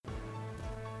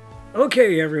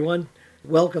Okay, everyone.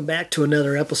 Welcome back to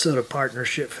another episode of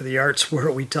Partnership for the Arts,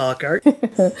 where we talk art.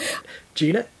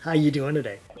 Gina, how you doing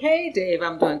today? Hey, Dave.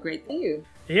 I'm doing great. Thank you.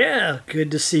 Yeah,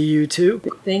 good to see you too.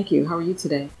 Thank you. How are you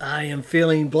today? I am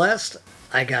feeling blessed.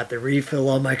 I got the refill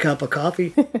on my cup of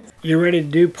coffee. You ready to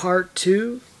do part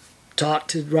 2? Talk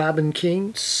to Robin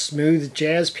King, smooth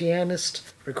jazz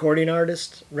pianist, recording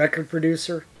artist, record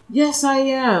producer. Yes, I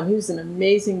am. He was an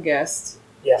amazing guest.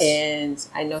 Yes. And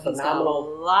I know he's got a Phenomenal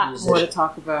lot musician. more to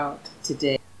talk about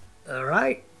today. All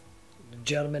right. The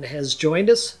gentleman has joined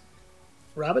us.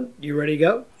 Robin, you ready to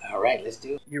go? All right, let's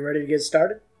do it. You ready to get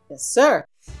started? Yes, sir.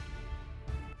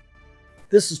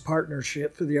 This is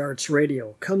Partnership for the Arts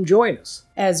Radio. Come join us.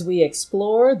 As we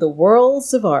explore the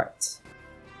worlds of art.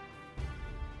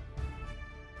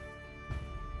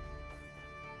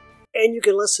 And you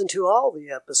can listen to all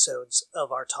the episodes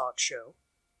of our talk show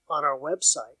on our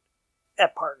website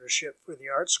at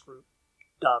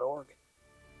partnershipfortheartsgroup.org.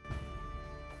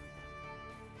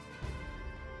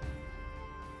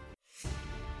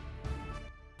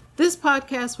 This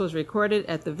podcast was recorded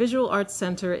at the Visual Arts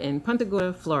Center in Punta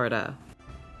Gorda, Florida.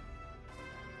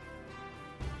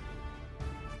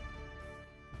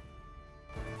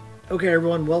 Okay,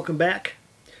 everyone, welcome back.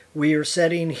 We are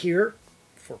sitting here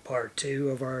for part 2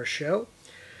 of our show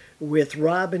with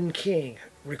Robin King,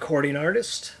 recording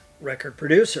artist, record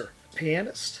producer,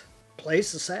 pianist,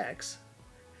 plays the sax.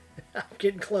 I'm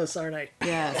getting close, aren't I?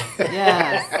 Yes,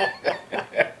 yes.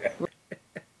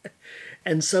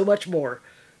 And so much more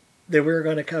that we're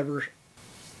going to cover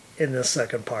in this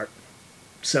second part.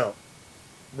 So,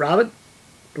 Robin,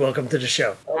 welcome to the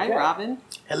show. Hi, Robin.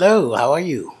 Hello, how are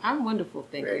you? I'm wonderful,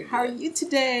 thank Very you. How are good. you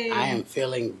today? I am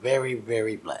feeling very,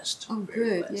 very blessed. Oh,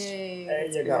 Very good. blessed. Yay. There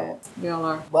That's you go. good. We all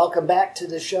are. Welcome back to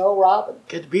the show, Robin.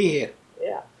 Good to be here.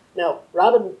 Yeah. Now,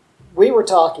 Robin, we were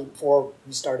talking before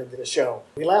we started the show.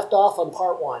 We left off on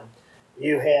part 1.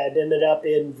 You had ended up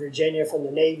in Virginia from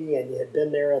the Navy, and you had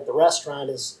been there at the restaurant,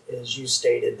 as you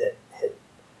stated, that had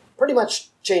pretty much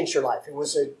changed your life. It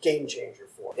was a game changer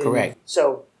for you. Correct.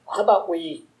 So how about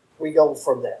we go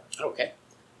from there? Okay.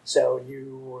 So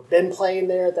you've been playing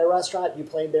there at that restaurant. You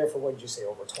played there for, what did you say,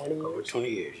 over 20 years? Over 20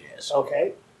 years, yes.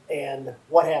 Okay. And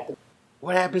what happened?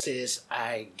 What happens is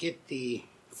I get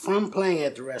from playing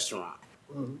at the restaurant,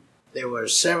 there were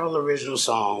several original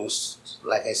songs,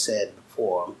 like I said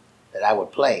before, that I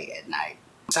would play at night.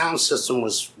 Sound system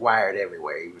was wired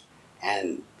everywhere.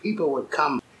 And people would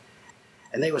come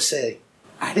and they would say,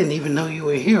 I didn't even know you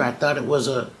were here. I thought it was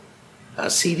a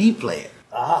CD player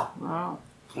Ah. Wow.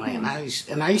 playing. I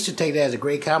used to take that as a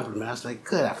great compliment. I was like,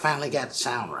 good, I finally got the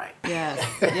sound right. Yes,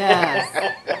 yes.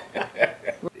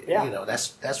 Yeah. You know,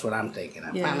 that's what I'm thinking.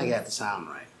 I Yeah. finally got the sound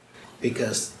right.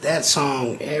 Because that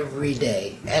song, every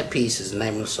day, At Peace is the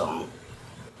name of the song.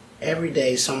 Every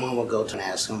day someone would go to and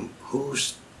ask them,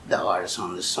 who's the artist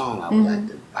on this song? I would like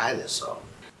to buy this song.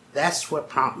 That's what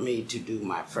prompted me to do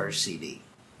my first CD.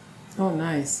 Oh,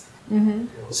 nice.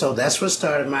 So that's what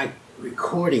started my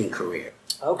recording career.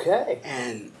 Okay.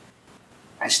 And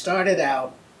I started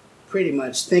out pretty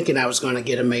much thinking I was going to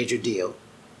get a major deal.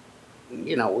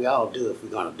 You know, we all do if we're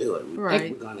going to do it. We Right.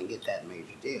 think we're going to get that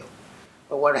major deal.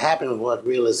 But what happened was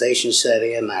realization set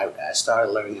in. I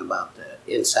started learning about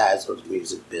the insides of the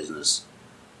music business,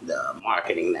 the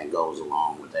marketing that goes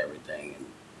along with everything. And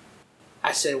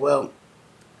I said, well,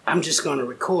 I'm just going to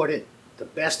record it the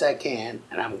best I can,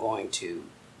 and I'm going to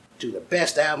do the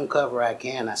best album cover I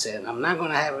can. I said, I'm not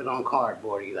going to have it on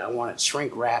cardboard either. I want it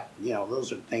shrink wrapped. You know,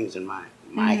 those are things in my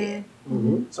head.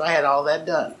 So I had all that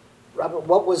done. Robin,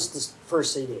 what was the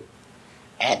first CD?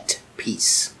 At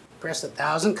Peace. Pressed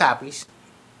 1,000 copies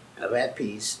of At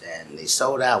Peace, and they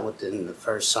sold out within the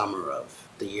first summer of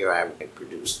the year I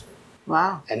produced it.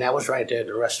 Wow. And that was right there at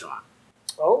the restaurant.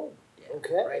 Oh,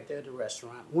 okay. Right there at the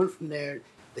restaurant. Went from there.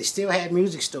 They still had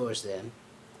music stores then.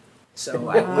 So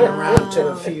I went around to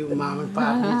a few mom and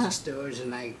pop music stores,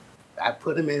 and I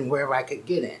put them in wherever I could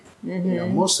get in. You know,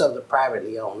 most of them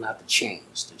privately owned, not the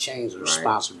chains. The chains were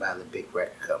sponsored by the big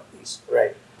record companies.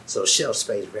 Right. So shelf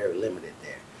space very limited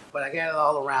there. But I got it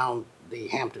all around the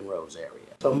Hampton Roads area.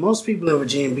 So most people in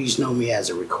Virginia Beach know me as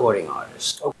a recording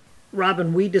artist.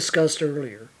 Robin, we discussed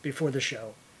earlier before the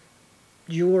show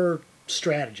your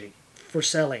strategy for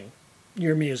selling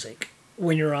your music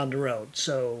when you're on the road.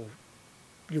 So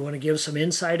you want to give some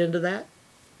insight into that?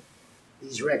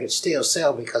 These records still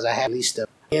sell because I have released them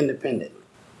independently.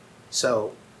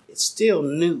 So it's still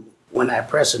new when I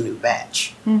press a new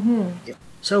batch.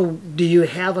 So do you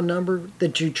have a number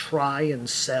that you try and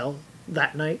sell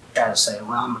that night? Try to say,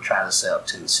 well, I'm going to try to sell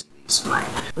 10 CDs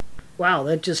tonight. Wow,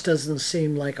 that just doesn't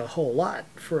seem like a whole lot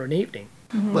for an evening.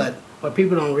 But what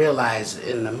people don't realize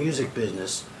in the music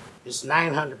business, it's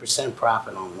 900%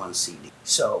 profit on one CD.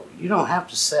 So you don't have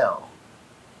to sell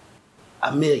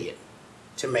 1 million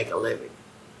to make a living.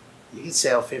 You can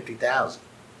sell 50,000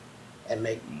 and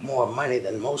make more money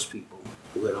than most people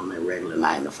would on their regular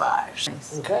 9 to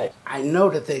 5s. Okay. I know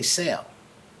that they sell,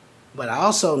 but I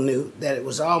also knew that it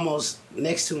was almost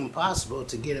next to impossible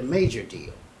to get a major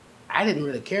deal. I didn't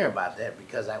really care about that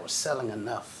because I was selling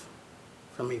enough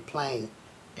for me playing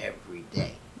every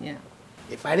day. Yeah.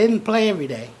 If I didn't play every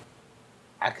day,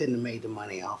 I couldn't have made the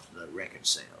money off the record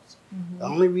sales. The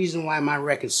only reason why my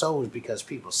record sold was because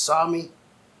people saw me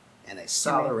and they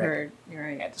saw the record You're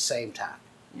right. at the same time.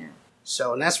 Yeah.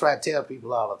 So, and that's why I tell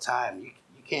people all the time, you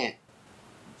can't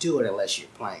do it unless you're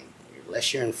playing.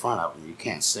 Unless you're in front of them, you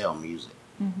can't sell music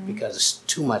because it's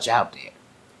too much out there.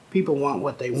 People want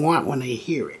what they want when they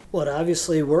hear it. Well, it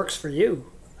obviously works for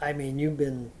you. I mean, you've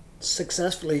been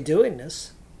successfully doing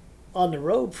this on the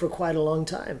road for quite a long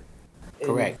time.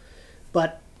 Correct.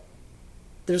 But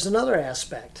there's another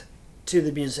aspect to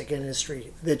the music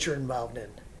industry that you're involved in.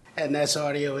 And that's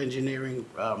audio engineering,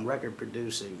 record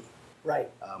producing, Right,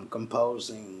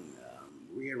 composing,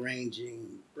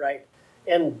 rearranging. right.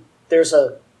 And there's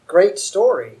a great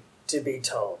story to be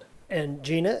told. And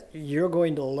Gina, you're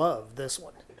going to love this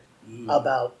one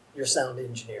about your sound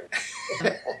engineering.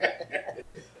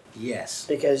 Yes.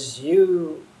 Because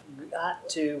you got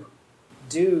to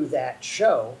do that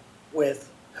show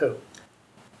with who?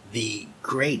 The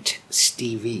great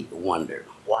Stevie Wonder.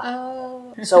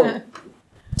 Wow. So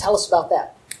tell us about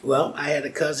that. Well, I had a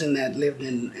cousin that lived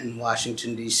in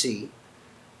Washington, D.C.,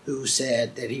 who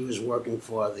said that he was working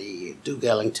for the Duke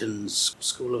Ellington's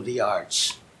School of the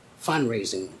Arts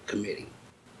fundraising committee.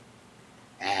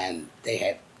 And they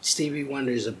had, Stevie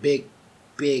Wonder is a big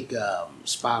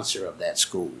sponsor of that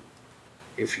school.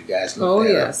 If you guys look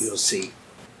that up, you'll see.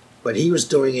 But he was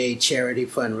doing a charity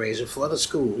fundraiser for the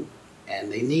school,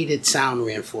 and they needed sound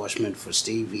reinforcement for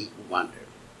Stevie Wonder.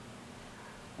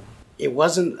 It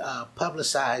wasn't a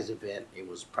publicized event, it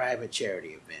was a private charity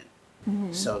event.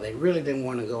 So they really didn't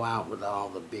want to go out with all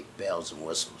the big bells and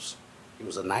whistles. It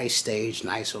was a nice stage,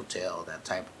 nice hotel, that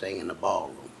type of thing in the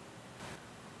ballroom.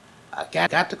 I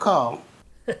got the call.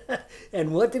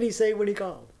 And what did he say when he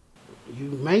called? You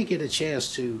may get a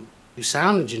chance to do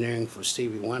sound engineering for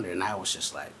Stevie Wonder. And I was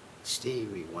just like,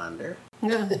 Stevie Wonder?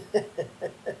 Yeah.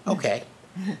 Okay,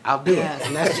 I'll do it.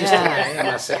 And that's just how I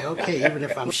am. I say, okay, even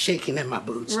if I'm shaking in my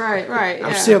boots. Right.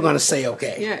 I'm still going to say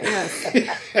okay. Yeah.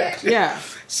 Yes. Yeah.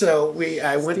 So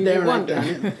I went Stevie there and I Wonder.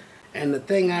 done it. And the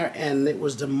thing and it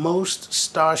was the most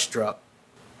starstruck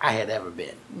I had ever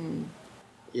been.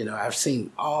 You know, I've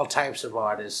seen all types of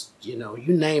artists, you know,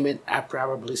 you name it, I've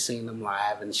probably seen them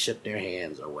live and shook their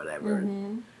hands or whatever.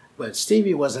 But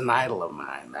Stevie was an idol of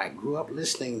mine. I grew up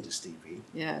listening to Stevie,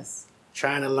 Yes.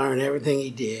 trying to learn everything he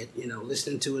did, you know,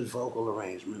 listening to his vocal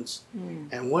arrangements.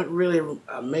 And what really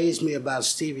amazed me about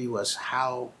Stevie was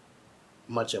how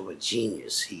much of a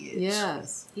genius he is.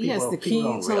 Yes. He has the People key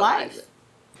don't to realize life. it.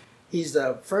 He's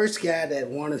the first guy that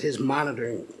wanted his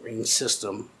monitoring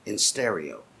system in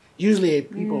stereo. Usually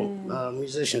people,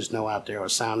 musicians know out there, or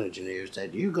sound engineers,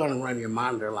 that you're going to run your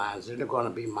monitor lines, they're going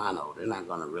to be mono. They're not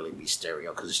going to really be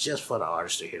stereo because it's just for the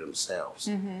artists to hear themselves,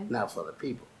 not for the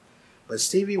people. But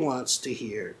Stevie wants to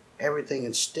hear everything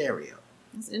in stereo.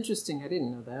 That's interesting. I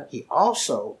didn't know that. He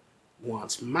also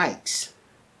wants mics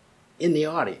in the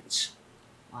audience.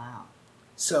 Wow.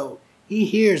 So he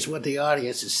hears what the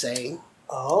audience is saying.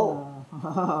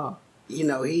 Oh. You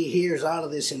know, he hears all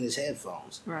of this in his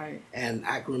headphones. Right. And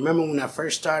I can remember when I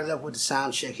first started up with the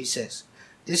sound check, he says,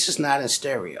 "This is not in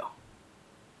stereo."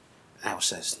 And I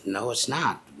says, "No, it's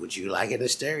not. Would you like it in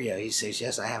stereo?" He says,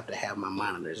 "Yes, I have to have my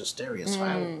monitors in stereo." So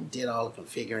I did all the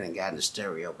configuring and got into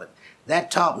stereo. But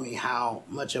that taught me how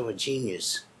much of a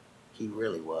genius he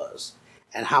really was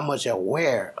and how much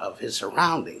aware of his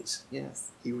surroundings Yes.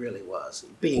 he really was.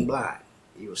 Being blind,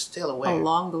 he was still aware.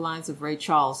 Along the lines of Ray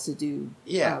Charles to do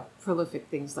Yeah. prolific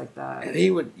things like that. And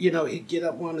he would, you know, he'd get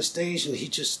up on the stage and he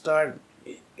just started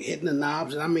hitting the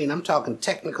knobs. And I mean, I'm talking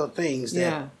technical things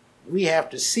that we have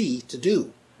to see to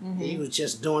do. He was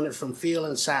just doing it from feel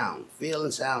and sound.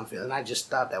 And I just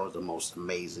thought that was the most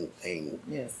amazing thing.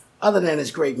 Yes. Other than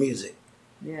his great music,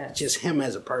 Yes. just him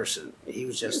as a person. He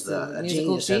was just a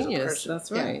musical genius as a person.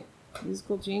 That's Yeah. right.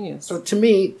 Musical genius. So to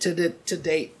me, to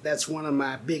date, that's one of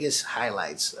my biggest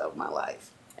highlights of my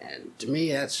life. And to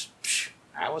me, I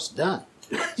was done.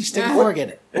 You still forget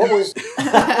it.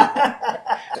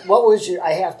 What was your,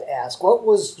 I have to ask, what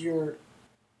was your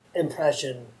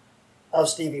impression of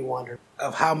Stevie Wonder?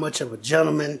 Of how much of a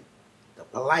gentleman, the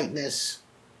politeness,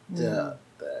 the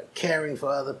the caring for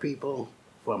other people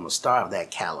from a star of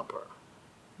that caliber.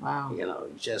 Wow. You know,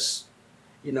 just,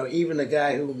 you know, even the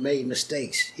guy who made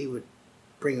mistakes, he would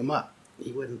bring them up.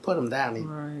 He wouldn't put them down. He'd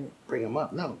Right. bring them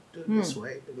up. No, do it this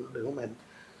way. Do them. And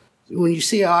when you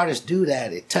see an artist do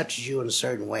that, it touches you in a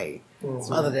certain way,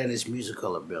 other than his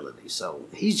musical ability. So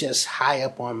he's just high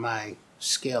up on my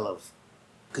scale of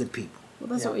good people. Well,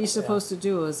 that's what you're supposed to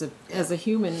do as a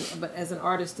human, but as an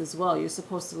artist as well. You're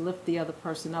supposed to lift the other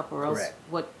person up, or else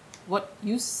Correct. what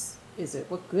use is it?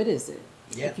 What good is it?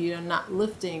 Yeah. If you're not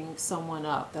lifting someone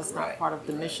up, that's not Right. part of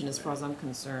the mission as far as I'm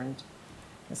concerned.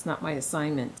 That's not my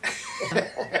assignment.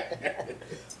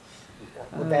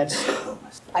 Well,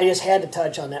 I just had to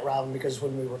touch on that, Robin, because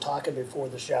when we were talking before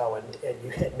the show and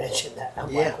you had mentioned that, I'm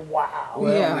Yeah. like, wow.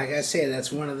 Well, Yeah. like I said,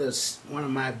 that's one of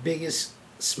my biggest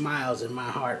smiles in my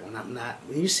heart when I'm not.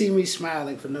 When you see me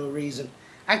smiling for no reason,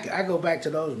 I go back to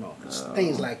those moments,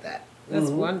 things like that. That's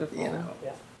wonderful. You know.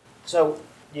 Yeah. So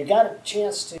you got a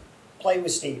chance to play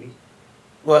with Stevie.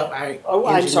 Well,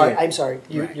 I'm sorry. Right.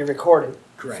 You recorded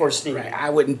Correct, for Stevie. right. I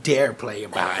wouldn't dare play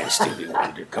behind Stevie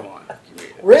Wonder. Come on.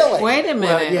 Really? Wait a minute.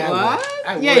 Well, yeah, I would. what?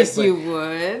 I would, Yes, but- you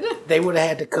would. They would have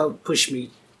had to push me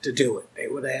to do it. They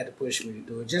would have had to push me to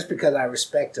do it just because I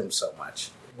respect them so much.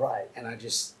 Right. And I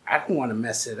don't want to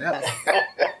mess it up.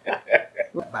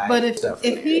 But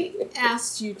if he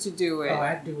asked you to do it,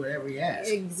 I'd do whatever he asks.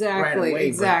 exactly, right away, but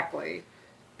exactly.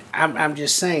 I'm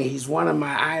just saying he's one of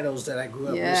my idols that I grew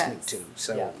up listening Yes. to.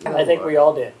 So Yeah. you know, I think we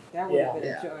all did. That would have been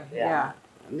Yeah. a joy. Yeah. Yeah.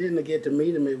 And then to get to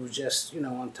meet him, it was just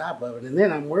on top of it. And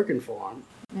then I'm working for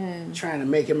him, trying to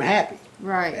make him happy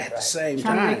Right. at the same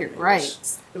Trying time. to make it right.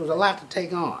 It was a lot to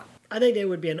take on. I think that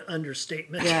would be an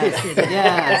understatement. Yes.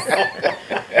 yes.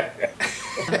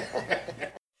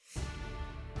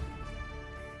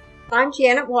 I'm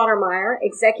Janet Watermeyer,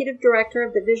 Executive Director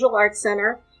of the Visual Arts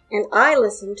Center, and I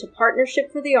listen to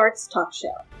Partnership for the Arts Talk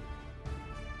Show.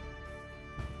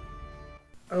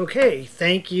 Okay,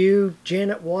 thank you,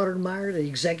 Janet Watermeyer, the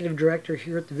Executive Director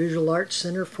here at the Visual Arts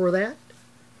Center, for that.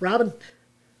 Robin,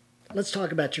 let's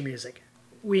talk about your music.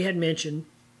 We had mentioned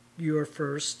your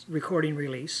first recording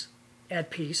release, At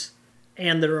Peace,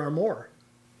 and there are more.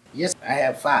 Yes, I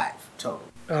have 5 total.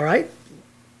 All right,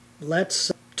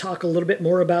 let's talk a little bit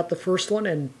more about the first one,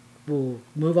 and we'll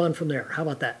move on from there. How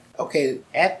about that? Okay,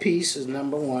 At Peace is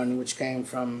number 1, which came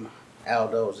from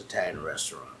Aldo's Italian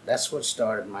Restaurant. That's what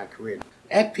started my career.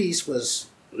 At Peace was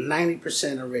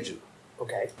 90% original,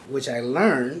 Okay. which I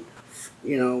learned,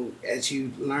 as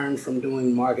you learn from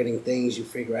doing marketing things, you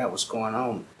figure out what's going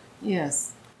on.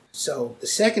 Yes. So the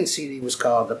second CD was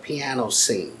called The Piano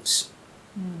Sings.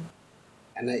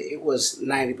 And it was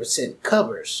 90%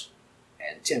 covers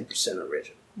and 10%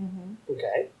 original,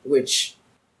 Okay. which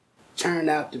turned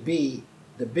out to be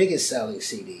the biggest selling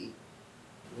CD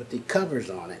with the covers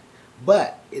on it.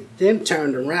 But it then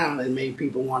turned around and made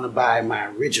people want to buy my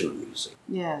original music.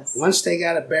 Yes. Once they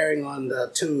got a bearing on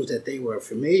the tunes that they were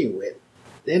familiar with,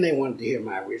 then they wanted to hear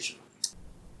my original.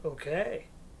 Okay.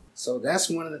 So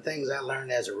that's one of the things I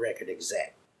learned as a record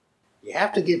exec. You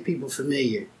have to get people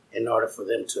familiar in order for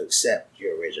them to accept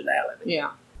your originality.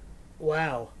 Yeah.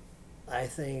 Wow. I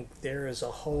think there is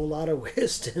a whole lot of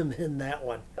wisdom in that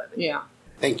one. Yeah.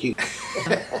 Thank you.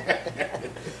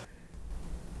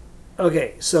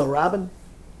 Okay, so Robin,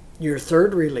 your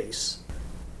third release,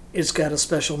 it's got a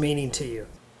special meaning to you.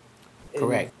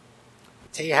 Correct.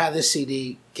 Tell you how this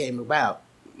CD came about.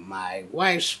 My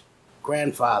wife's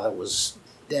grandfather was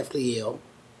deathly ill,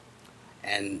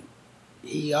 and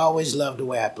he always loved the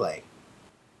way I play.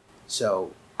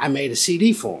 So I made a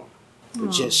CD for him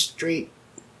with just straight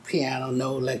piano,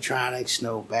 no electronics,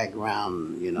 no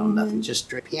background, nothing, just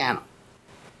straight piano.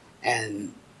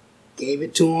 And gave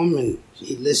it to him, and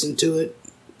he listened to it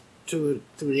through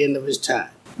the end of his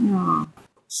time.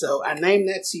 So I named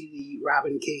that CD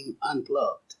Robin King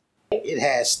Unplugged. It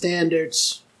has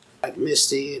standards like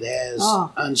Misty. It has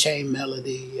Unchained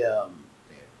Melody.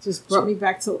 Just brought me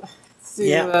back to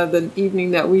Yeah. the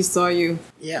evening that we saw you.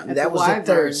 Yeah, At that the was the Wyvern.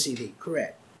 third CD,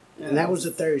 correct. And that was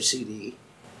the third CD.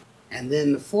 And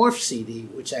then the fourth CD,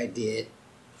 which I did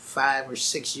 5 or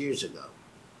 6 years ago,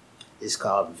 is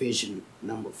called Vision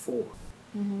Number 4.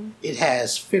 It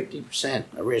has 50%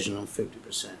 original,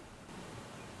 50%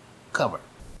 cover.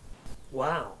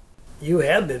 Wow. You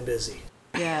have been busy.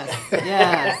 Yes.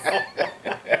 Yes.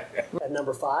 At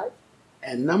number 5?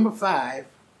 And number 5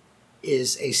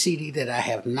 is a CD that I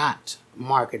have not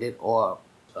marketed or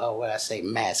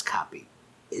mass copied.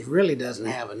 It really doesn't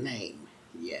have a name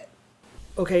yet.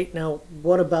 Okay, now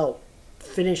what about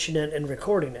finishing it and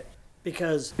recording it?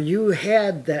 Because you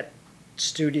had that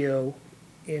studio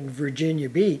in Virginia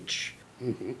Beach,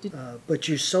 But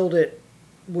you sold it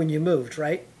when you moved,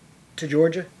 right, to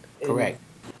Georgia? Correct.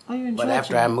 Oh, you're in But Georgia.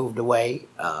 after I moved away,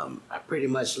 I pretty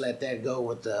much let that go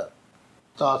with the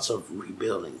thoughts of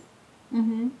rebuilding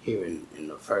here in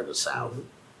the further south.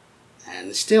 And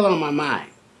it's still on my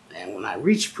mind. And when I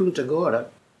reached Punta Gorda,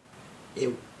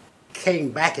 it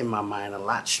came back in my mind a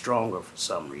lot stronger for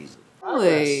some reason.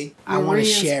 Really? I You're wanna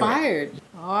share it. re-inspired.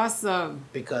 Awesome.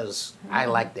 Because I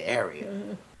like the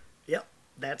area. Yep,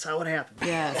 that's how it happened.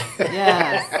 Yes.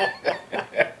 Yes.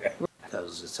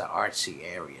 Because it's an artsy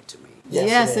area to me.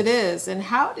 Yes, it is. And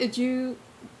how did you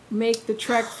make the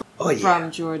trek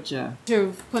from Georgia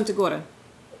to Punta Gorda?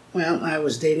 Well, I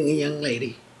was dating a young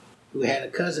lady who had a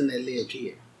cousin that lived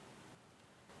here.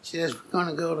 She says, we're going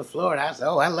to go to Florida. I said,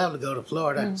 oh, I love to go to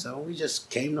Florida. So we just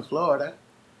came to Florida.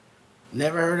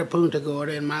 Never heard of Punta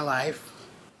Gorda in my life.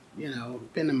 You know,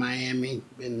 been to Miami,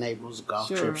 been to Naples, golf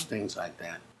Sure. trips, things like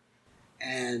that.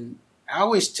 And I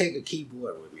always take a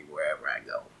keyboard with me wherever I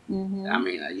go. I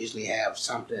mean, I usually have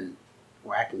something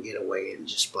where I can get away and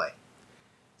just play.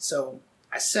 So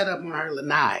I set up on her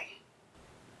lanai,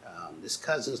 this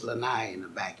cousin's lanai in the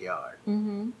backyard.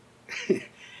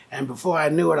 And before I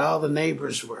knew it, all the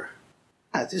neighbors were,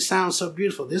 this sounds so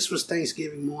beautiful. This was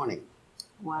Thanksgiving morning.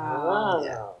 Wow.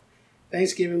 Yeah.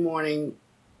 Thanksgiving morning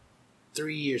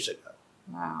 3 years ago.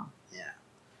 Wow. Yeah.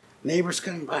 Neighbors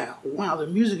coming by, wow, the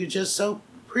music is just so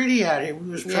pretty out here. We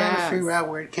was trying to Yes. figure out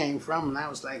where it came from, and I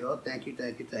was like, oh, thank you,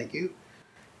 thank you, thank you.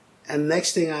 And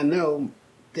next thing I know,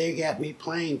 they got me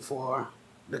playing for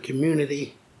the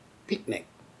community picnic.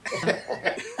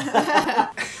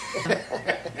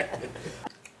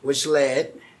 Which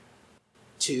led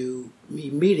to me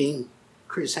meeting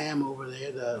Chris Ham over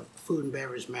there, the food and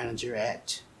beverage manager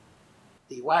at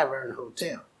the Wyvern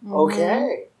Hotel.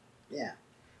 Okay. Yeah.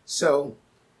 So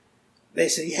they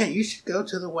said, yeah, you should go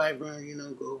to the Wyvern, you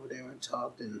know, go over there and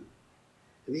talk. And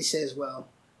he says, well,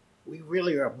 we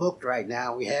really are booked right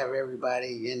now. We have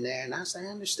everybody in there. And I said, I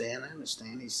understand.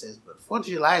 He says, but 4th of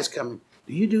July is coming.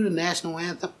 Do you do the national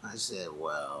anthem? I said,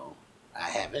 well, I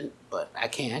haven't, but I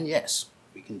can, yes.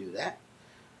 We can do that.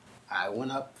 I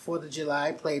went up 4th of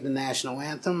July, played the national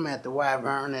anthem at the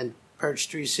Wyvern and Perch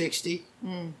 360.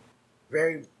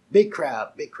 Very big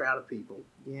crowd of people.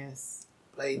 Yes.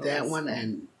 Played that one,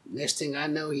 and next thing I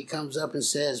know, he comes up and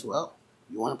says, well,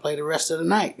 you want to play the rest of the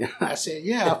night? I said,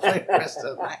 yeah, I'll play the rest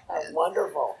of the night.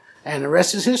 Wonderful. And the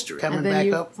rest is history. Coming And then back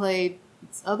you up. played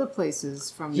other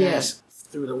places from there. Yes,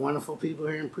 through the wonderful people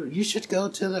here in Peru. You should go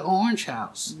to the Orange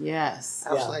House. Yes.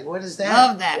 I was Yeah. like, what is that?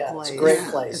 Love that Yeah, place. it's a great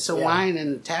place. It's a yeah. wine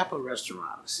and tapa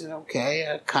restaurant. I said, okay.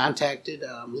 I contacted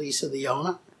Lisa, the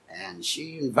owner, and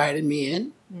she invited me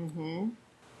in.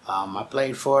 I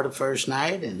played for her the first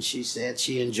night, and she said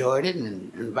she enjoyed it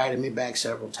and invited me back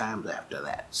several times after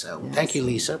that. So thank you,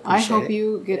 Lisa. I Appreciate hope it.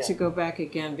 you get to go back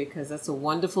again because that's a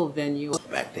wonderful venue.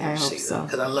 Back there I and hope see so.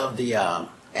 because I love the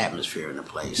atmosphere in the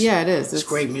place. Yeah, it is. It's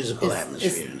great musical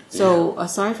atmosphere. So,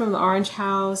 aside from the Orange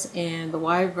House and the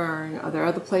Wyvern, are there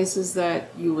other places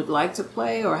that you would like to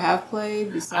play or have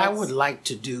played besides? I would like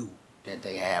to do that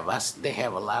they have. They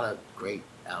have a lot of great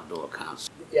outdoor concerts.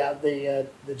 Yeah, the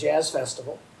jazz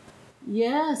festival.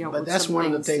 Yes. But that's one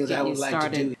of the things I would like to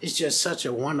do. It's just such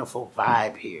a wonderful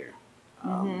vibe here.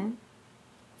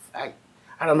 I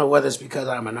don't know whether it's because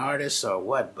I'm an artist or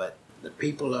what, but the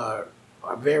people are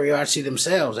very artsy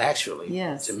themselves, actually.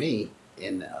 Yes. To me.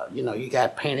 And, you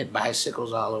got painted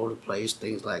bicycles all over the place,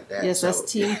 things like that. Yes, So-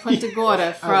 that's Team Punta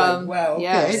Gorda from. I was like, wow, okay.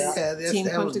 Yes, Yeah, Team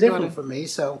that was Punta different Gorda. for me.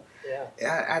 So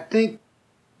Yeah. I think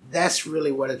that's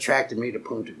really what attracted me to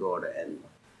Punta Gorda. And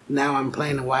now I'm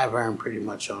playing the Wyvern pretty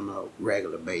much on a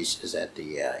regular basis at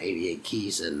the 88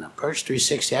 Keys and the Perch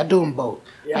 360. I do them both.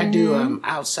 Yeah. I do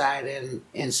outside and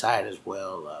inside as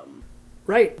well.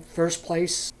 Right. First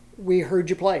place we heard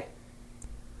you play.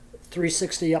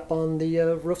 360 up on the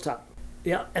rooftop.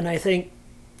 Yeah, and I think,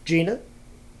 Gina,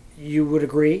 you would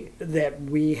agree that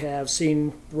we have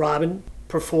seen Robin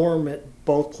perform at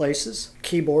both places,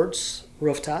 keyboards,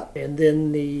 rooftop, and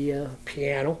then the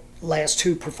piano. Last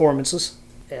two performances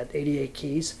at 88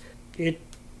 Keys. It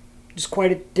is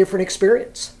quite a different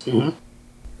experience.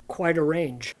 Quite a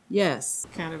range. Yes,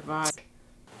 kind of vibe.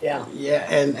 Yeah. Yeah,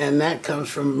 and that comes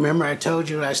from, remember I told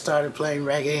you I started playing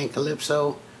reggae and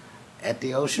calypso at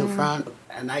the oceanfront,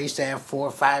 and I used to have 4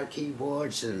 or 5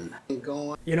 keyboards and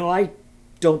going. You know, I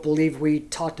don't believe we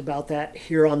talked about that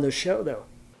here on the show, though.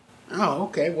 Oh,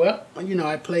 okay. Well,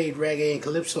 I played reggae and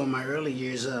calypso in my early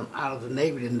years out of the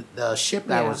Navy. The ship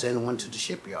that I was in went to the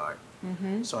shipyard.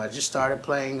 So I just started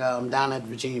playing down at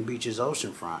Virginia Beach's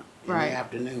oceanfront in Right. the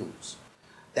afternoons.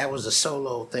 that was a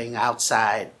solo thing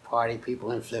outside, party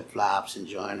people in flip-flops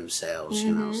enjoying themselves,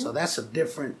 you know. So that's a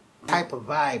different type of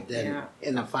vibe than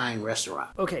in a fine restaurant.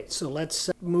 Okay, so let's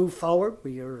move forward.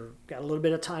 Got a little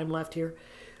bit of time left here.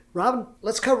 Robin,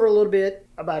 let's cover a little bit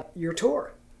about your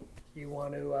tour. You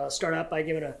want to start out by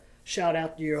giving a shout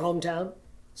out to your hometown,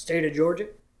 state of Georgia?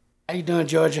 How you doing,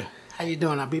 Georgia? How you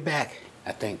doing? I'll be back,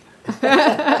 I think.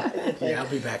 Yeah, I'll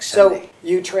be back Sunday. So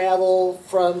you travel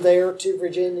from there to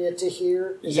Virginia to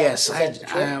here? Yes, is that the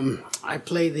trip? I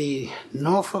play the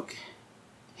Norfolk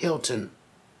Hilton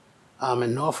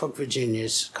in Norfolk, Virginia.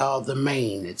 It's called the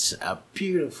Main. It's a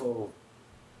beautiful,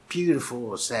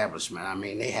 beautiful establishment. I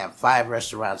mean, they have 5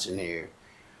 restaurants in here,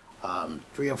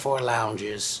 3 or 4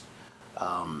 lounges,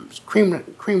 cream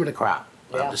of the crop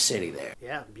of the city there.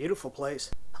 Yeah, beautiful place.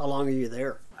 How long are you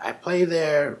there? I play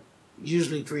there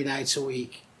usually 3 nights a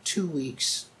week, 2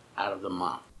 weeks out of the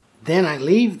month. Then I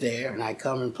leave there and I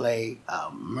come and play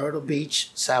Myrtle Beach,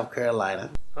 South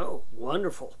Carolina. Oh,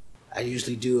 wonderful. I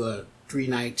usually do a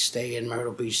 3-night stay in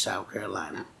Myrtle Beach, South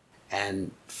Carolina.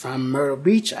 And from Myrtle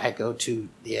Beach, I go to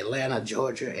the Atlanta,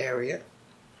 Georgia area.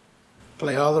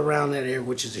 Play all around that area,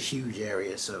 which is a huge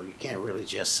area, so you can't really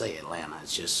just say Atlanta.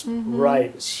 It's just,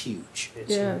 Right. it's huge.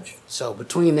 It's huge. So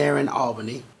between there and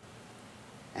Albany,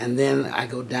 and then I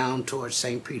go down towards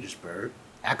St. Petersburg.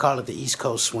 I call it the East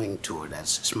Coast Swing Tour.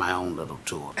 That's just my own little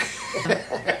tour.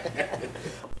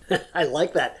 I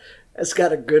like that. It's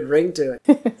got a good ring to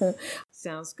it.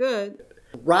 Sounds good.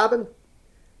 Robin,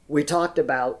 we talked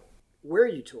about where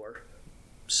you tour.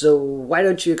 So why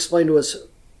don't you explain to us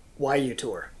why you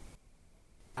tour?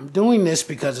 I'm doing this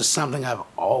because it's something I've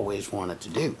always wanted to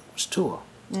do, was tour.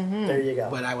 There you go.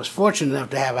 But I was fortunate enough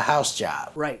to have a house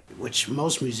job, Right. which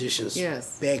most musicians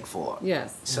Yes. beg for.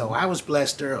 Yes. So I was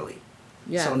blessed early.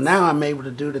 Yes. So now I'm able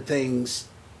to do the things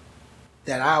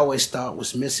that I always thought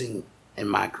was missing in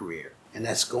my career. And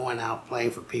that's going out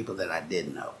playing for people that I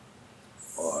didn't know,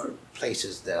 or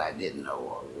places that I didn't know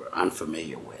or were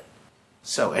unfamiliar with.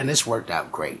 So, and it's worked out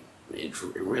great. It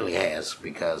really has,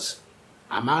 because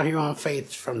I'm out here on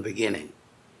faith from the beginning.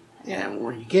 And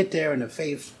when you get there and the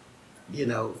faith, you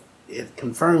know, it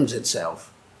confirms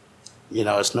itself, you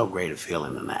know, it's no greater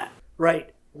feeling than that. Right.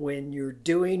 When you're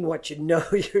doing what you know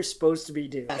you're supposed to be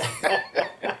doing.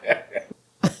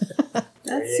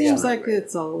 That seems like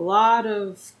it's a lot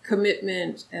of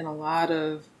commitment and a lot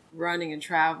of running and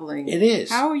traveling. It is.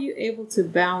 How are you able to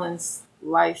balance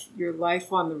your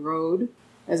life on the road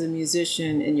as a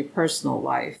musician and your personal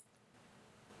life?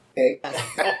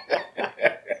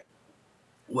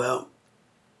 Well,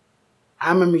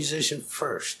 I'm a musician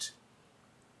first.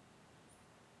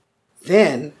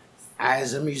 Then,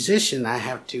 as a musician, I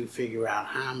have to figure out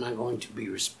how am I going to be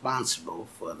responsible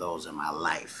for those in my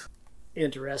life.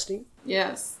 Interesting.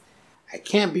 Yes. I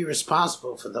can't be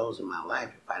responsible for those in my life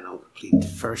if I don't complete the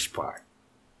first part.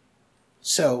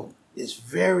 So it's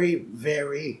very,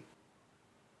 very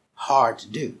hard to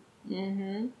do.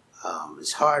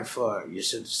 It's hard for your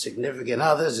significant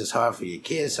others. It's hard for your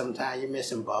kids. Sometimes you're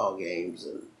missing ball games,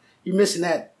 and you're missing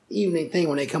that evening thing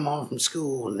when they come home from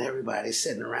school and everybody's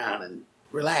sitting around and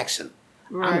relaxing.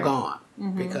 Right. I'm gone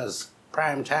because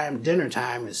prime time, dinner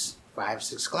time is 5,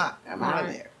 6 o'clock. I'm out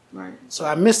of there. Right. So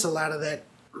I missed a lot of that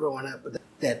growing up, but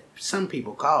that some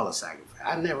people call a sacrifice.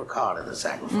 I never called it a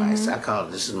sacrifice. I called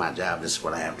it, this is my job, this is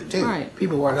what I have to do. Right.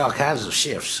 People work all kinds of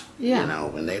shifts, Yeah. you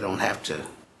know, and they don't have to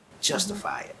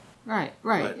justify it. Right.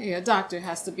 Right. But- A doctor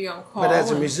has to be on call. But as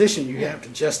a and- musician, you have to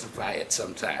justify it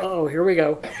sometimes. Oh, here we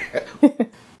go.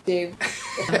 Dave.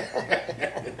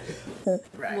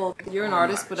 Right. Well, you're an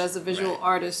artist, but as a visual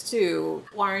artist too,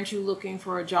 why aren't you looking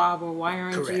for a job, or why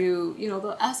aren't Correct. you? You know,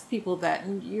 they'll ask people that,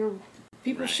 and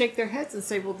people shake their heads and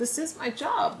say, "Well, this is my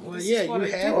job. Well, This yeah, is what you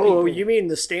I have- do." Oh, you mean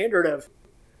the standard of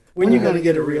when you're going to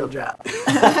get a real job.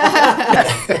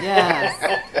 Yes.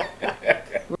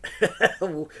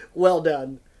 Well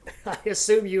done. I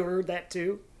assume you heard that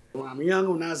too. When I'm young,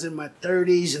 when I was in my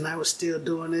 30s and I was still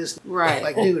doing this, Right.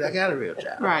 like, dude, I got a real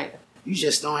job. Right. You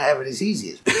just don't have it as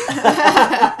easy as me.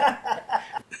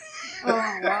 Oh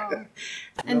wow.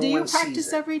 And No do you one sees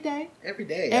practice it. every day? Every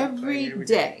day. I'm Every playing every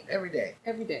day. Every day.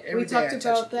 Every day. Every We day I talked touch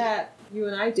about the that, you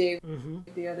and I, Dave,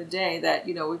 the other day, that,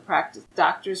 you know, we practice,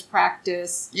 doctors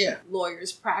practice, Yeah.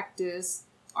 lawyers practice,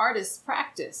 artists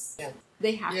practice. Yeah.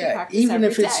 They have to Yeah, practice even every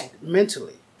if it's day.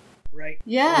 mentally. Right.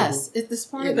 Yes, it's this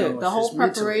part You of know, it. if The whole it's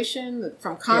mentally. preparation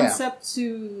from concept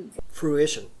to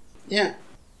Fruition. Yeah.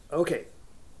 Okay.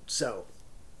 So,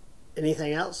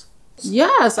 anything else?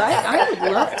 yes, I would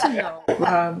love to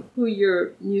know who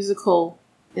your musical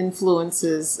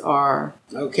influences are.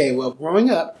 Okay, well, growing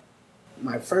up,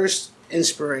 my first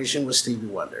inspiration was Stevie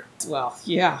Wonder. Well,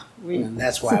 yeah. And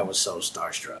that's why I was so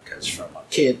starstruck, because from a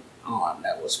kid on,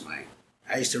 that was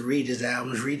I used to read his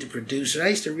albums, read the producer. I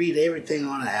used to read everything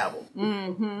on the album.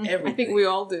 Mm-hmm. Everything. I think we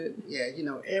all did. Yeah,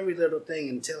 every little thing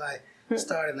until I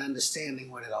started understanding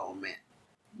what it all meant.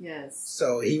 Yes.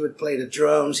 So he would play the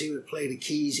drums, he would play the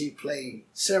keys, he'd play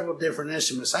several different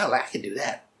instruments. I was like, I could do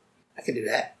that. I could do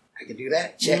that. I could do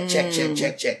that. Check, check, check,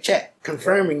 check, check, check.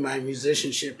 Confirming my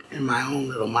musicianship in my own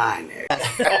little mind there.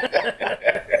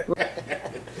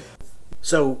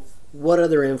 So, what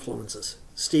other influences?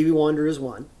 Stevie Wonder is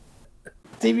one.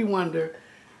 Stevie Wonder,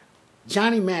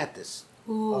 Johnny Mathis.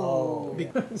 Ooh. Oh.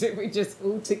 Did we just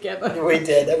ooh together? We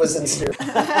did. That was sincere.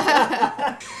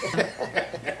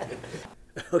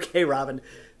 Okay, Robin.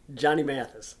 Johnny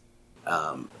Mathis.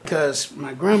 Because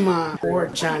my grandma wore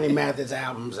Johnny Mathis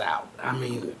albums out. I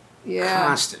mean, Yeah.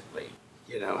 constantly.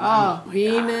 Oh, my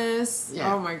Venus. God.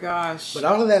 Yeah. Oh my gosh. But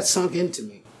all of that sunk into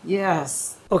me.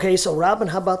 Yes. Okay, so Robin,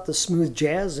 how about the smooth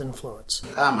jazz influence?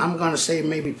 I'm going to say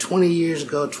maybe 20 years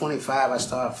ago, 25, I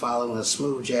started following a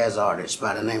smooth jazz artist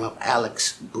by the name of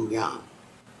Alex Bouillon.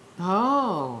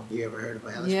 Oh. You ever heard of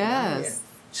Alex Yes.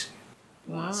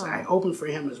 Bouillon? Wow. So I opened for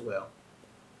him as well.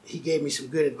 He gave me some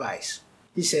good advice.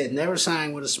 He said, never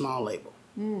sign with a small label.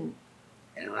 Mm.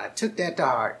 And when I took that to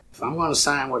heart, if I'm going to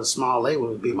sign with a small label,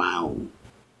 it would be my own.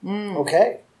 Mm.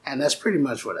 Okay. And that's pretty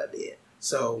much what I did.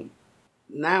 So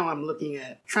now I'm looking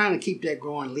at trying to keep that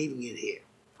going, leaving it here.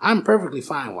 I'm perfectly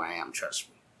fine where I am, trust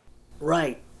me.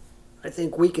 Right. I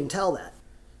think we can tell that.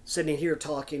 Sitting here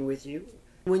talking with you,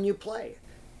 when you play,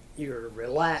 you're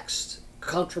relaxed,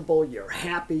 comfortable, you're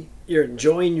happy, you're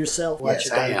enjoying yourself. Yes,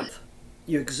 you're I done. am.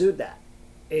 You exude that.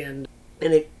 And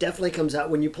it definitely comes out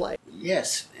when you play.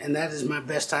 Yes, and that is my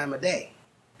best time of day.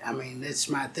 I mean, it's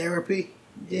my therapy.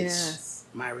 It's Yes.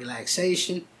 my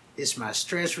relaxation. It's my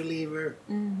stress reliever.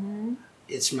 Mm-hmm.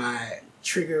 It's my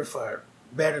trigger for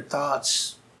better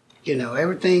thoughts.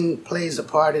 Everything plays a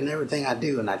part in everything I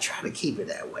do, and I try to keep it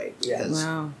that way. Because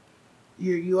Wow.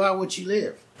 you are what you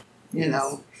live.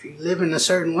 Yes. If you live in a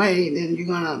certain way, then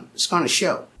it's gonna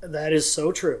show. That is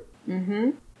so true.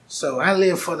 Mm-hmm. So I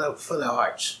live for the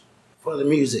arts, for the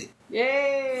music,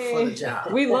 Yay. for the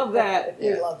job. We love that.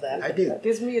 We love that. I do.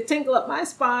 Gives me a tingle up my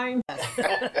spine.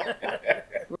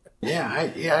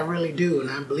 I really do, and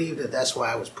I believe that that's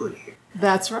why I was put here.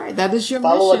 That's right. That is your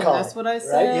Follow the mission. calling, That's what I right?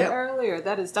 said Yep. earlier.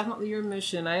 That is definitely your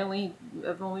mission.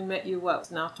 I've only met you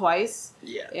now twice,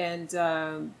 Yeah. and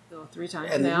 3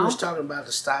 times And now. you was talking about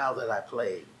the style that I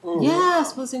played.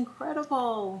 Yes, was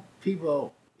incredible.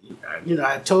 People,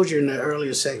 I told you in the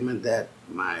earlier segment that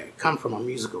I come from a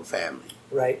musical family.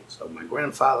 Right. So my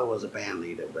grandfather was a band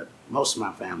leader, but most of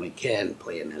my family can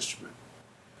play an instrument.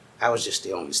 I was just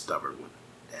the only stubborn one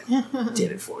that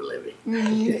did it for a living.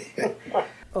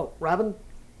 Oh, Robin,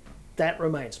 that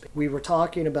reminds me. We were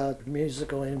talking about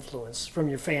musical influence from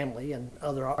your family and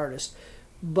other artists,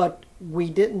 but we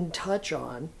didn't touch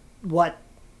on what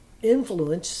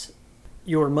influence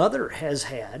your mother has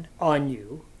had on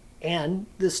you and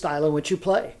the style in which you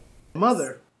play.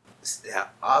 Mother is an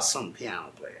awesome piano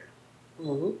player.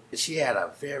 Mm-hmm. She had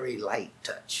a very light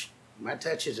touch. My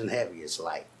touch isn't heavy, it's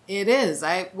light. It is.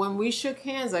 When we shook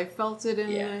hands, I felt it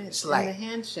in, it's in light. the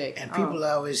handshake. And people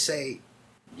always say,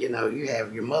 you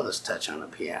have your mother's touch on the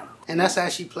piano. And that's how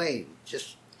she played.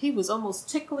 Just He was almost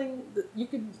tickling. He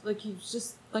was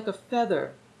just like a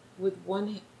feather with one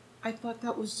hand. I thought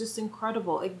that was just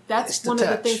incredible. It's That's the one of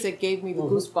the touch. things that gave me the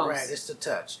goosebumps. right, it's the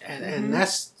touch. And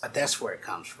that's where it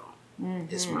comes from.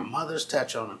 It's my mother's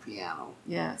touch on the piano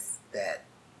Yes. that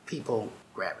people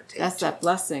gravitate That's to. that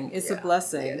blessing. It's a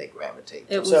blessing. Yeah, they gravitate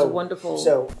to. It was wonderful.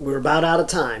 So we're about out of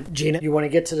time. Gina, you want to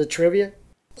get to the trivia?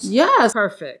 Yes,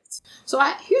 perfect. So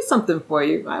here's something for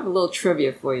you. I have a little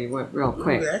trivia for you, real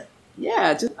quick. Okay.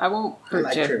 Yeah, I won't I hurt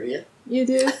like you. trivia. You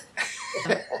do?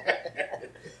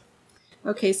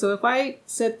 Okay, so if I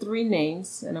said 3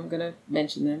 names, and I'm going to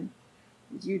mention them,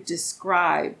 you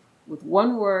describe with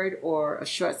one word or a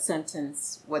short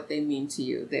sentence what they mean to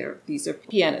you. These are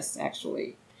pianists,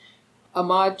 actually.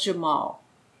 Ahmad Jamal.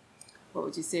 What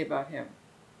would you say about him?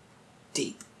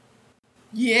 Deep.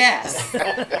 Yes!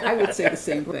 I would say the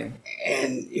same thing.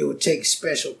 And it would take a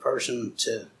special person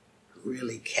to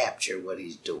really capture what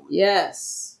he's doing.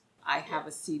 Yes. I have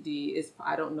a CD.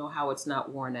 I don't know how it's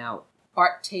not worn out.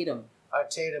 Art Tatum. Art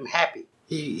Tatum, happy.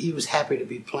 He was happy to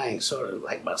be playing, sort of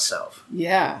like myself.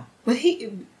 Yeah. But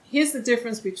here's the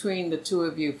difference between the two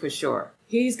of you for sure.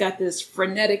 He's got this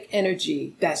frenetic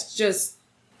energy that's just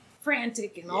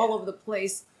frantic and all over the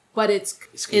place, but it's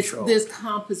controlled. there's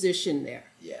composition there.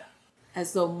 Yeah.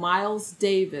 As though Miles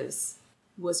Davis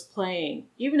was playing.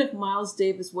 Even if Miles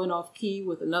Davis went off key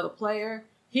with another player,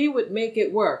 he would make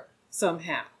it work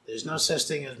somehow. There's no such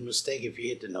thing as a mistake if you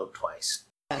hit the note twice.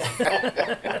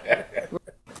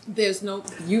 There's no,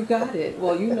 you got it.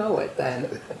 Well, you know it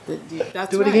then.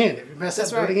 That's Do it right. again. If you mess up,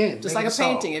 That's right. do it again. Just Make like it a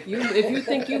solve. painting. If you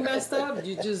think you messed up,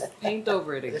 you just paint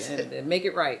over it again and make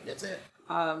it right. That's it.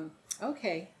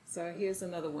 Okay, so here's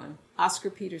another one. Oscar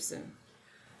Peterson.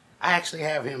 I actually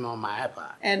have him on my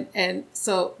iPod. And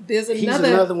so there's He's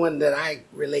another one that I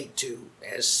relate to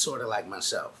as sort of like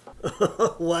myself.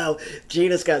 Well,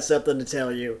 Gina's got something to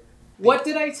tell you. What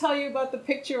did I tell you about the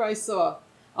picture I saw?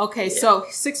 Okay, so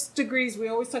 6 degrees. We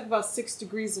always talk about 6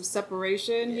 degrees of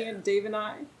separation here, Dave and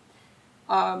I.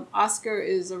 Oscar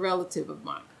is a relative of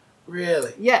mine.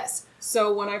 Really? Yes.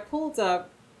 So when I pulled up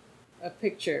a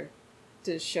picture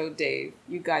to show Dave,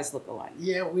 you guys look alike.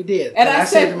 Yeah, we did. And I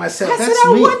said to myself, I said, that's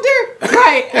I me. wonder,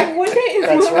 right? I wonder if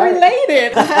That's we're right.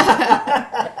 related.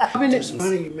 I mean, It's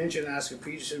funny you mentioned Oscar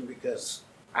Peterson because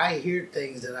I hear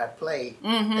things that I play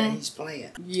that he's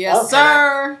playing. yes, Okay.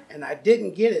 sir. And I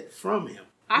didn't get it from him.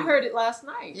 I heard it last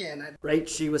night. Yeah, and Right?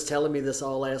 She was telling me this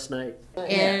all last night.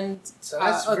 And so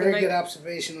that's a other very night- good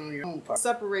observation on your own part.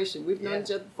 separation. We've known Yeah.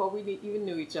 each other before we even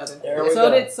knew each other. There we so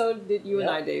go. so did you and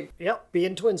Yep. I, Dave. Yep,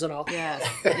 being twins and all. Yes.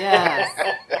 Yes.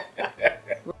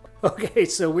 Okay,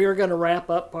 so we are going to wrap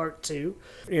up part 2,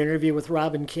 the interview with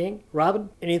Robin King. Robin,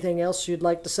 anything else you'd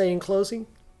like to say in closing?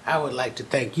 I would like to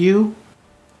thank you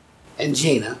and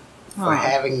Gina for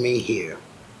having me here.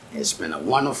 It's been a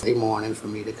wonderful morning for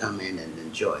me to come in and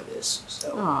enjoy this.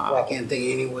 So Aw. I can't think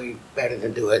of any way better to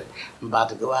do it. I'm about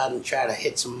to go out and try to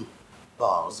hit some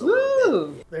balls a little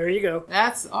bit. Woo! There you go.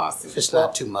 That's awesome. If it's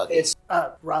not too muggy. It's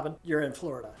Robin, you're in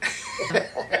Florida.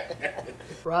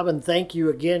 Robin, thank you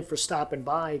again for stopping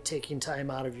by, taking time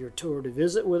out of your tour to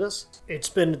visit with us. It's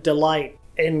been a delight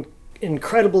and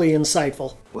incredibly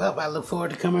insightful. Well, I look forward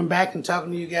to coming back and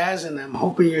talking to you guys, and I'm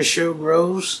hoping your show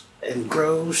grows and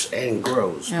grows and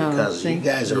grows Oh, because you thank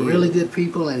guys are you. really good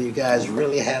people and you guys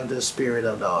really have the spirit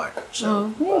of the art.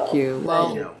 So, Oh, thank you.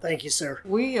 Well, you know, Thank you, sir.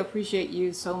 we appreciate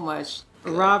you so much.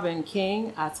 Robin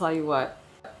King, I tell you what,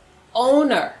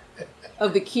 owner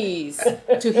of the keys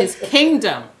to his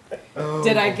kingdom.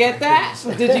 Did I get that?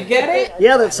 Did you get it?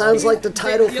 Yeah, that sounds like the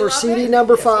title You for love CD it?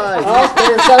 number 5. Oh,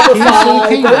 there's number Keys to the 5.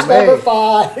 Kingdom, There's number hey.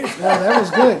 5. well, that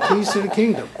was good. Keys to the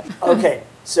Kingdom. Okay,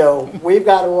 so we've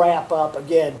got to wrap up.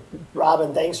 Again,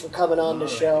 Robin, thanks for coming on the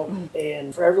show.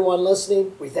 And for everyone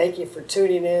listening, we thank you for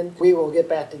tuning in. We will get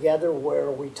back together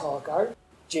where we talk art.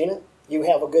 Gina, you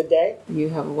have a good day, You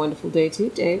have a wonderful day too,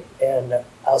 Dave. and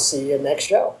I'll see you next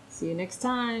show. See you next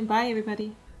time. Bye,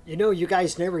 everybody. You know, you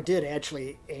guys never did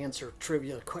actually answer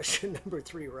trivia question number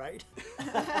 3, right?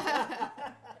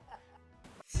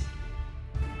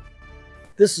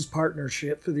 This is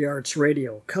Partnership for the Arts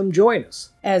Radio. Come join us.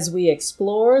 As we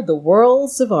explore the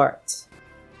worlds of art.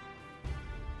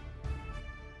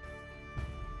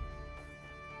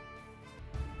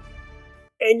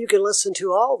 And you can listen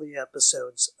to all the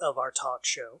episodes of our talk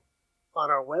show on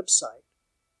our website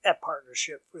at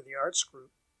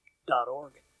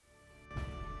partnershipfortheartsgroup.org.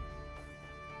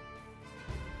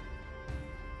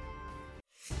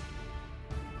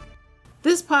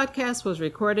 This podcast was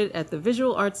recorded at the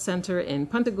Visual Arts Center in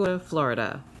Punta Gorda,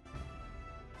 Florida.